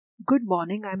Good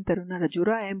morning, I am Taruna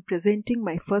Rajura. I am presenting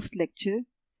my first lecture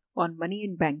on money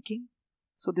and banking.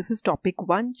 So this is topic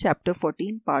 1, chapter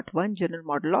 14, part 1, general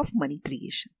model of money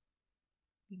creation.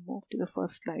 We move to the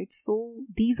first slide. So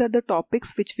these are the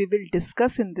topics which we will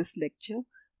discuss in this lecture: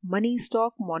 money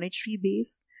stock, monetary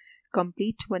base,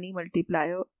 complete money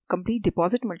multiplier, complete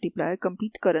deposit multiplier,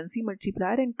 complete currency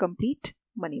multiplier, and complete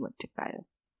money multiplier.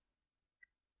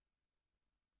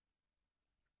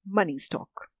 Money stock.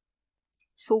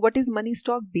 So what is money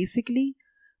stock? Basically,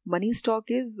 money stock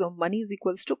is money is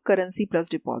equals to currency plus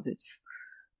deposits.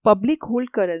 Public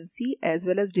hold currency as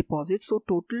well as deposits. So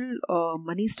total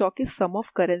money stock is sum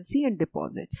of currency and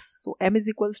deposits. So M is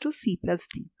equals to C plus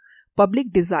D.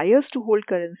 Public desires to hold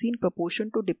currency in proportion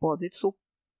to deposits. So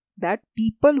that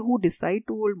people who decide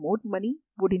to hold more money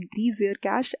would increase their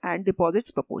cash and deposits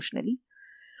proportionally.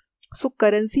 So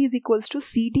currency is equals to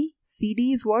CD.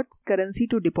 CD is what? Currency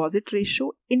to deposit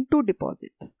ratio into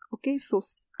deposits. Okay, so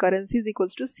currency is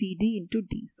equals to CD into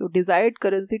D. So desired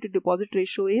currency to deposit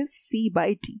ratio is C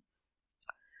by D.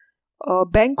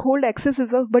 Bank hold excess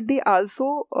reserve, but they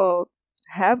also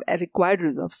have a required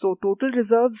reserve. So total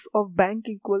reserves of bank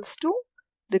equals to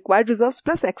required reserves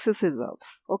plus excess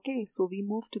reserves. Okay, so we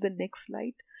move to the next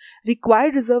slide.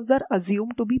 Required reserves are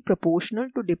assumed to be proportional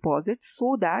to deposits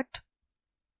so that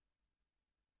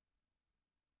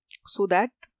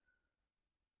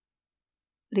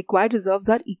required reserves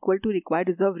are equal to required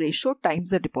reserve ratio times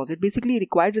the deposit. Basically,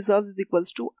 required reserves is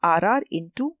equals to RR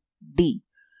into D.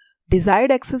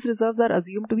 Desired excess reserves are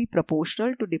assumed to be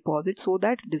proportional to deposit so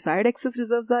that desired excess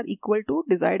reserves are equal to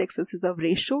desired excess reserve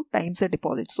ratio times the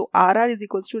deposit. So RR is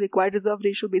equals to required reserve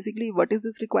ratio. Basically, what is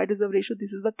this required reserve ratio?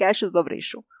 This is the cash reserve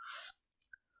ratio.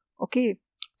 Okay,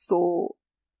 so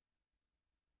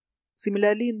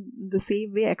similarly, in the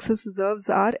same way, excess reserves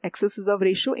are excess reserve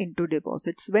ratio into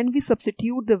deposits. When we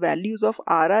substitute the values of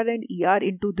RR and ER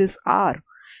into this R,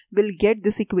 we'll get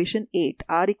this equation 8.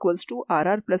 R equals to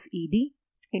RR plus ED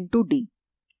into D.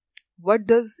 What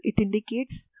does it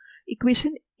indicates?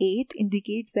 Equation 8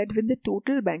 indicates that when the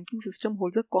total banking system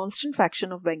holds a constant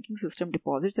fraction of banking system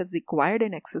deposits as required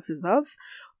and excess reserves,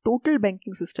 total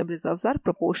banking system reserves are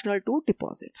proportional to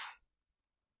deposits.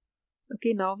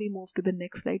 Okay, now we move to the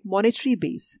next slide. Monetary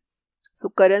base. So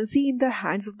currency in the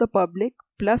hands of the public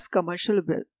plus commercial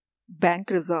bank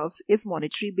reserves is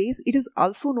monetary base. It is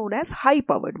also known as high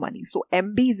powered money. So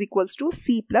MB is equals to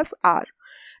C plus R.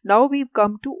 Now we've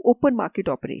come to open market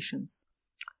operations.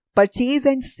 Purchase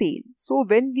and sale. So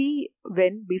when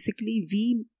basically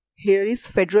we, here is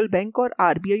Federal Bank or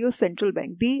RBI or Central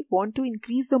Bank, they want to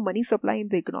increase the money supply in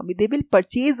the economy. They will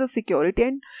purchase the security,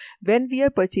 and when we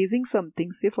are purchasing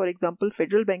something, say for example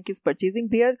Federal Bank is purchasing,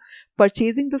 they are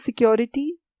purchasing the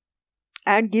security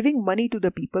and giving money to the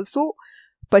people. So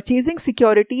purchasing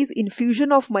securities,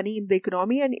 infusion of money in the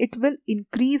economy, and it will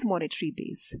increase monetary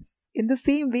base. In the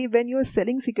same way, when you are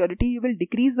selling security, you will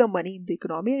decrease the money in the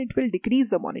economy and it will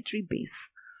decrease the monetary base.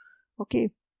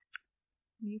 Okay,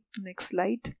 next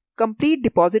slide. Complete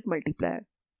deposit multiplier.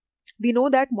 We know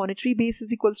that monetary base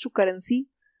is equals to currency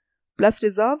plus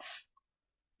reserves.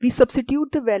 We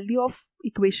substitute the value of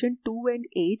equation 2 and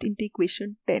 8 into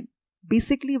equation 10.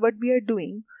 Basically what we are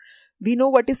doing, we know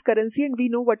what is currency and we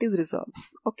know what is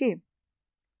reserves. Okay.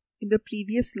 In the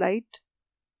previous slide,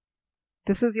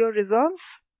 this is your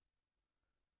reserves.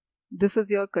 This is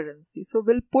your currency. So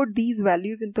we'll put these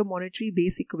values into monetary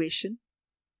base equation.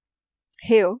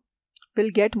 Here,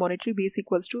 we'll get monetary base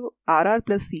equals to RR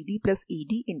plus CD plus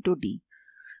ED into D.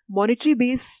 Monetary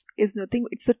base is nothing,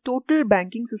 it's a total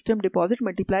banking system deposit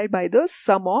multiplied by the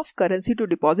sum of currency to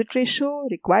deposit ratio,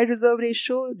 required reserve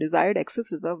ratio, desired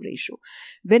excess reserve ratio.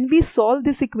 When we solve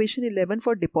this equation 11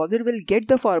 for deposit, we'll get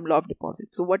the formula of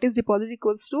deposit. So what is deposit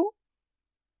equals to?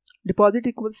 Deposit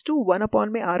equals to 1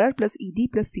 upon my RR plus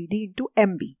ED plus CD into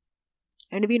MB.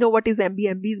 And we know what is MB.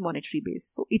 MB is monetary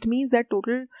base. So it means that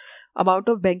total amount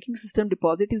of banking system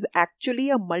deposit is actually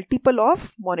a multiple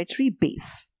of monetary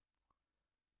base.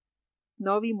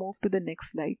 Now we move to the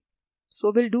next slide.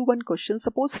 So we'll do one question.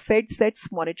 Suppose Fed sets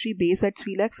monetary base at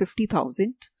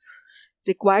 3,50,000.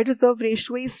 Required reserve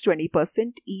ratio is 20%.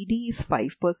 ED is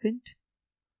 5%.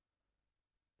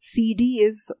 CD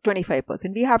is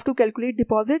 25%. We have to calculate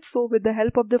deposits. So with the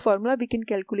help of the formula, we can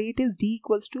calculate is D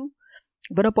equals to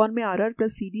 1 upon my RR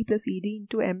plus CD plus ED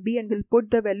into MB, and we'll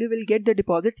put the value, we'll get the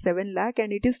deposit 7 lakh,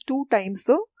 and it is 2 times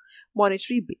the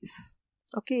monetary base.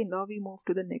 Okay, now we move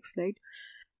to the next slide.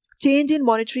 Change in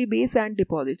monetary base and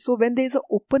deposit. So when there is an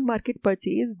open market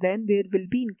purchase, then there will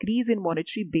be increase in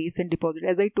monetary base and deposit.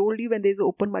 As I told you, when there is an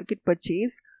open market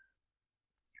purchase,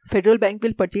 Federal Bank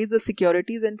will purchase the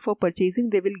securities, and for purchasing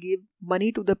they will give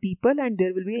money to the people, and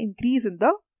there will be an increase in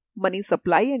the money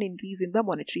supply and increase in the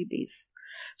monetary base.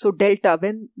 So delta,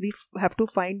 when we have to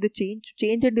find the change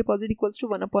in deposit equals to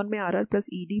 1 upon my RR plus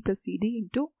ED plus CD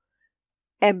into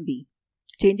MB,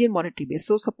 change in monetary base.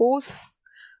 So suppose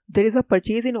there is a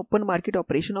purchase in open market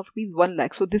operation of rupees 1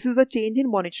 lakh. So this is a change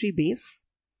in monetary base.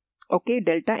 Okay,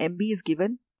 delta MB is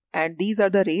given and these are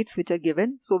the rates which are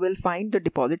given. So we'll find the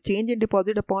deposit. Change in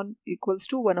deposit upon equals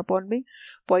to 1 upon my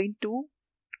 0.2,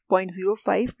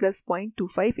 0.05 plus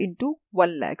 0.25 into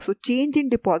 1 lakh. So change in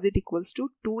deposit equals to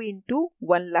 2 into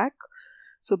 1 lakh.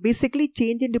 So basically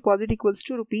change in deposit equals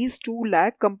to rupees 2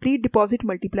 lakh. Complete deposit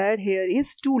multiplier here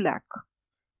is 2 lakh.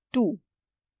 2.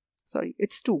 Sorry,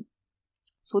 it's 2.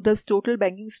 So thus total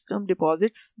banking system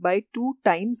deposits by 2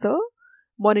 times the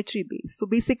monetary base. So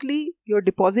basically your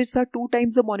deposits are 2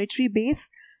 times the monetary base.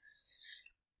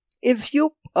 If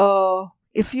you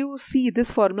see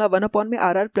this formula 1 upon my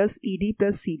RR plus ED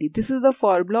plus CD, this is the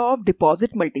formula of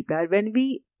deposit multiplier. When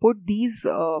we put these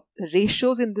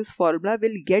ratios in this formula,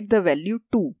 we'll get the value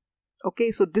 2.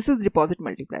 Okay, so this is deposit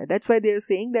multiplier. That's why they are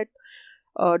saying that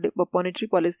monetary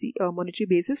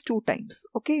base is 2 times.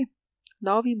 Okay,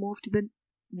 now we move to the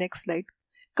next slide.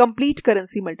 Complete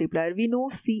currency multiplier. We know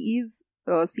C,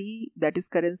 that is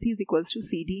currency, is equals to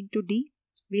CD into D.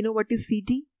 We know what is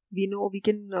CD. We know we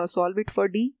can solve it for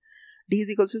D. D is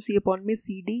equals to C upon my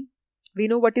CD. We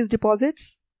know what is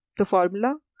deposits, the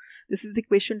formula. This is the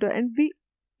equation to, and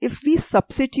if we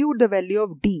substitute the value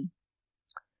of D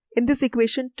in this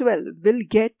equation 12, we'll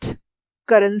get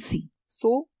currency.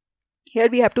 So here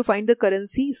we have to find the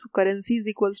currency. So currency is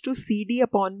equals to CD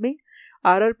upon my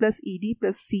RR plus ED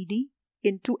plus CD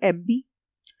into MB.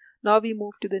 Now we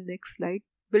move to the next slide.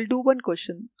 We'll do one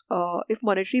question. If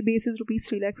monetary base is rupees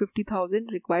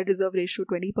 3,50,000, required reserve ratio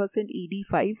 20%, ED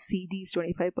 5, CD is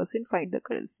 25%, find the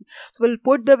currency. So we'll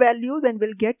put the values and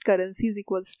we'll get currency is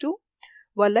equals to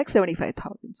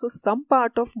 1,75,000. So some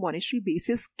part of monetary base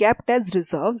is kept as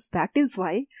reserves. That is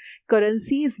why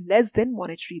currency is less than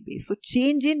monetary base. So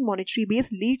change in monetary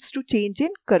base leads to change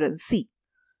in currency.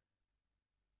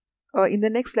 In the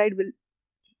next slide,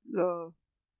 we'll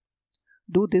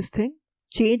do this thing.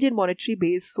 Change in monetary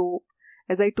base. So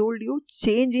as I told you,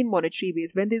 change in monetary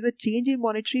base. When there is a change in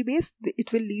monetary base,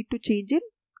 it will lead to change in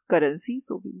currency.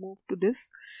 So we move to this.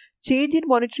 Change in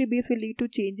monetary base will lead to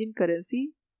change in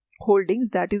currency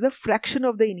holdings. That is a fraction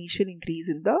of the initial increase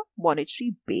in the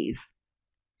monetary base.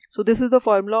 So this is the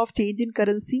formula of change in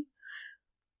currency.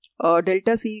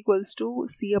 Delta C equals to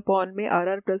C upon my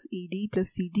RR plus ED plus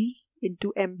CD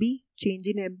into MB, change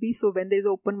in MB. So when there is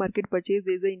open market purchase,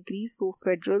 there is an increase. So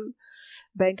Federal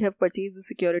Bank have purchased the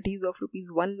securities of rupees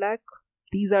 1 lakh.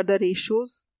 These are the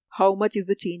ratios. How much is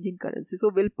the change in currency? So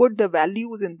we'll put the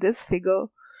values in this figure,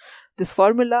 this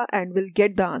formula, and we'll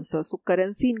get the answer. So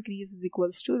currency increase is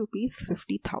equals to rupees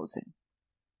 50,000.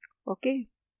 Okay.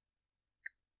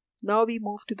 Now we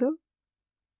move to the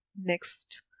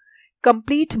next.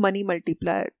 Complete money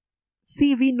multiplier.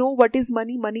 See, we know what is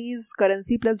money. Money is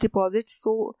currency plus deposits.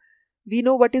 So we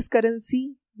know what is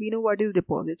currency. We know what is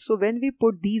deposit. So when we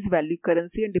put these value,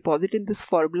 currency and deposit, in this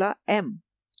formula M,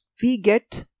 we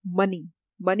get money.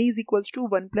 Money is equals to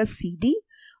 1 plus CD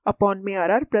upon my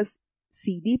RR plus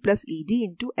CD plus ED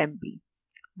into MB.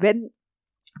 When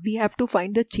we have to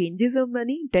find the changes of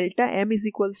money, delta M is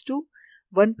equals to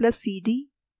 1 plus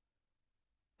CD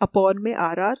upon my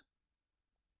RR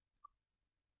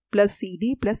plus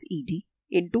CD plus ED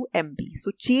into MB.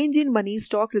 So change in money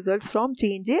stock results from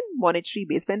change in monetary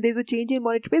base. When there is a change in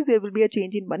monetary base, there will be a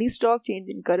change in money stock, change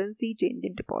in currency, change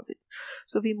in deposits.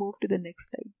 So we move to the next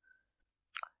slide.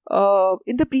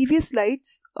 In the previous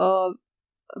slides,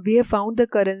 we have found the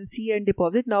currency and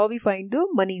deposit. Now we find the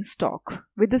money stock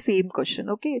with the same question.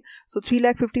 Okay. So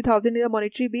 3,50,000 is a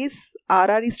monetary base.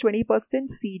 RR is 20%,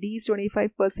 CD is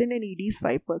 25% and ED is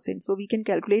 5%. So we can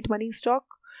calculate money stock.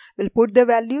 We'll put the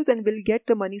values and we'll get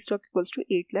the money stock equals to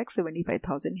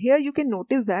 8,75,000. Here you can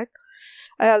notice that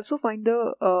I also find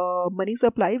the money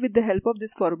supply with the help of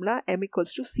this formula M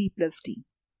equals to C plus D.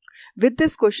 With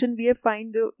this question we have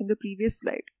found in the previous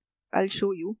slide. I'll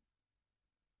show you.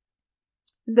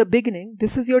 In the beginning,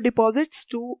 this is your deposits.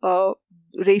 Two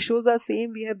ratios are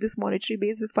same. We have this monetary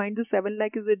base. We find the 7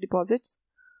 lakh is the deposits.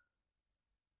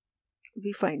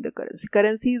 We find the currency.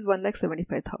 Currency is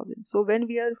 1,75,000. So when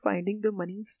we are finding the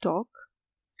money stock,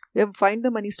 we have find the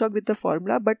money stock with the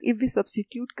formula. But if we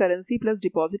substitute currency plus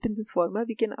deposit in this formula,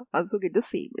 we can also get the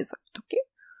same result. Okay.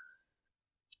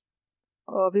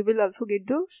 We will also get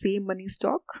the same money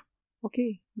stock.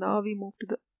 Okay. Now we move to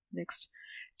the Next,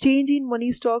 change in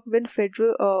money stock. When Fed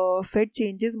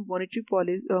changes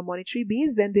monetary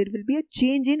base, then there will be a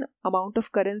change in amount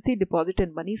of currency, deposit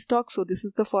and money stock. So this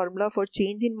is the formula for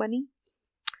change in money.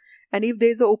 And if there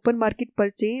is an open market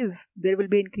purchase, there will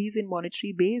be increase in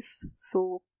monetary base.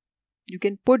 So you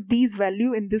can put these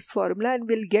value in this formula and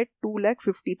we'll get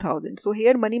 2,50,000. So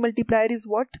here money multiplier is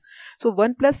what? So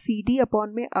 1 plus CD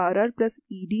upon my RR plus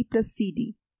ED plus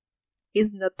CD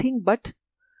is nothing but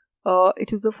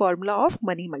it is the formula of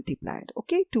money multiplier.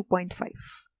 Okay, 2.5.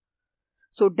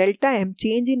 So delta M,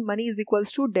 change in money, is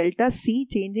equals to delta C,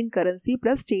 change in currency,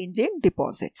 plus change in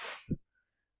deposits.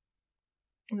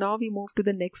 Now we move to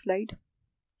the next slide.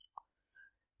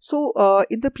 So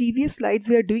in the previous slides,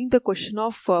 we are doing the question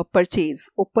of purchase,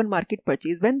 open market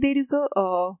purchase. When there is a,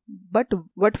 but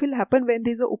what will happen when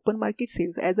there is a open market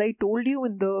sales? As I told you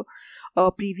in the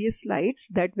previous slides,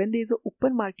 that when there is a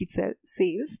open market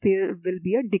sales, there will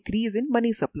be a decrease in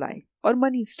money supply or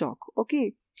money stock.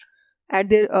 Okay.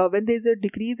 And there, when there is a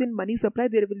decrease in money supply,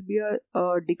 there will be a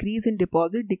decrease in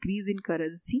deposit, decrease in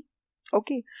currency.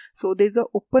 Okay. So there is a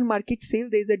open market sale,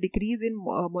 there is a decrease in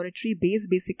monetary base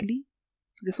basically.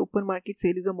 This open market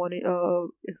sale is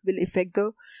will affect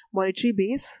the monetary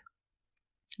base.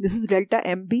 This is delta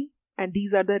MB, and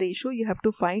these are the ratio. You have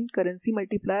to find currency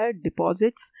multiplier,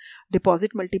 deposits,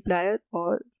 deposit multiplier,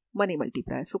 or money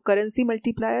multiplier. So currency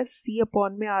multiplier, C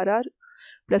upon my RR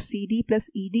plus CD plus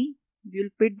ED. You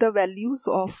will put the values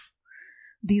of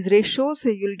these ratios, so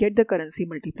you will get the currency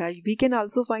multiplier. We can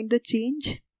also find the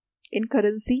change in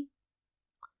currency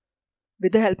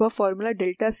with the help of formula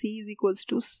delta C is equals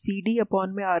to CD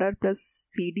upon my RR plus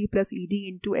CD plus ED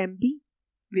into MB.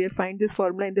 We have find this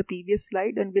formula in the previous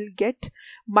slide and we'll get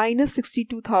minus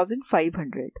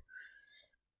 62,500.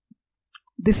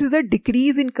 This is a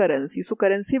decrease in currency. So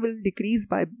currency will decrease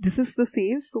by, this is the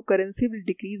sales, so currency will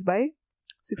decrease by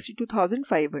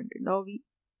 62,500. Now we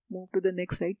move to the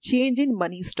next slide. Change in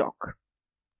money stock.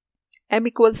 M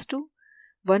equals to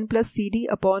 1 plus CD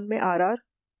upon my RR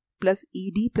plus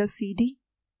ED plus CD.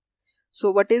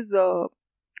 So what is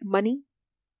money?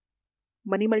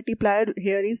 Money multiplier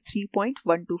here is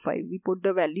 3.125. We put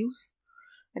the values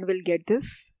and we'll get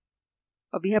this.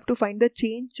 We have to find the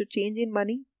change. So change in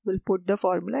money, we'll put the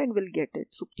formula and we'll get it.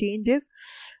 So change is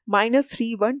minus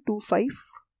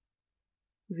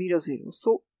 3,125,00.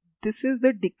 So this is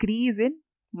the decrease in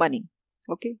money.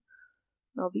 Okay.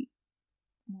 Now we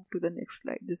move to the next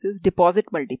slide. This is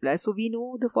deposit multiplier. So we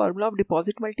know the formula of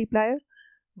deposit multiplier.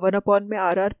 1 upon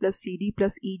my RR plus CD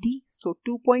plus ED. So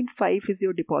 2.5 is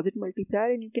your deposit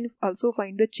multiplier, and you can also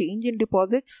find the change in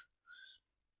deposits.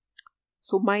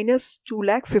 So minus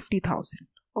 2,50,000.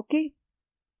 Okay.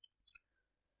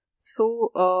 So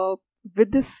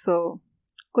with this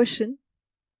question,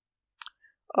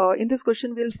 in this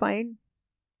question we'll find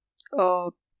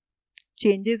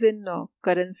changes in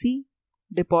currency,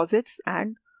 deposits,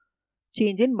 and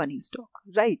change in money stock.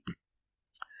 Right.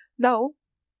 Now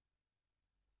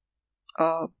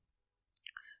we'll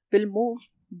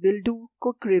do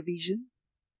quick revision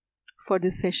for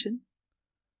this session.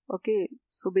 Okay,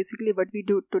 so basically what we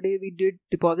do today, we did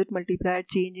deposit multiplier,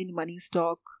 change in money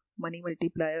stock, money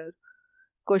multiplier,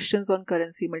 questions on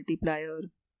currency multiplier,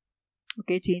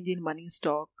 okay, change in money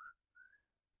stock,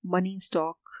 what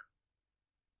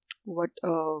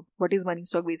is money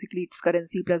stock? Basically it's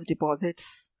currency plus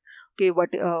deposits. Okay,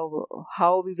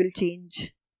 how we will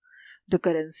change the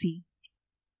currency,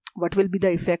 what will be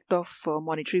the effect of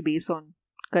monetary base on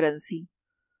currency,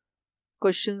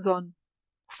 questions on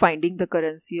finding the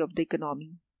currency of the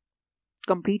economy,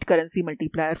 complete currency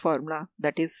multiplier formula,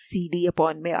 that is CD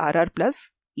upon my RR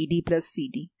plus ED plus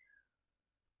CD,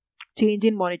 change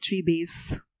in monetary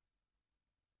base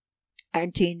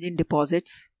and change in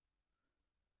deposits,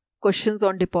 questions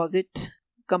on deposit,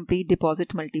 complete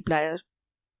deposit multiplier,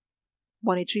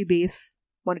 monetary base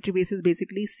is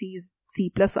basically C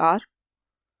plus R,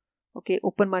 okay,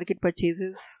 open market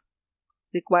purchases,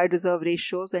 required reserve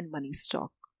ratios, and money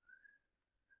stock.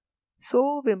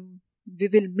 So we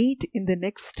will meet in the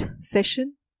next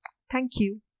session. Thank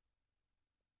you.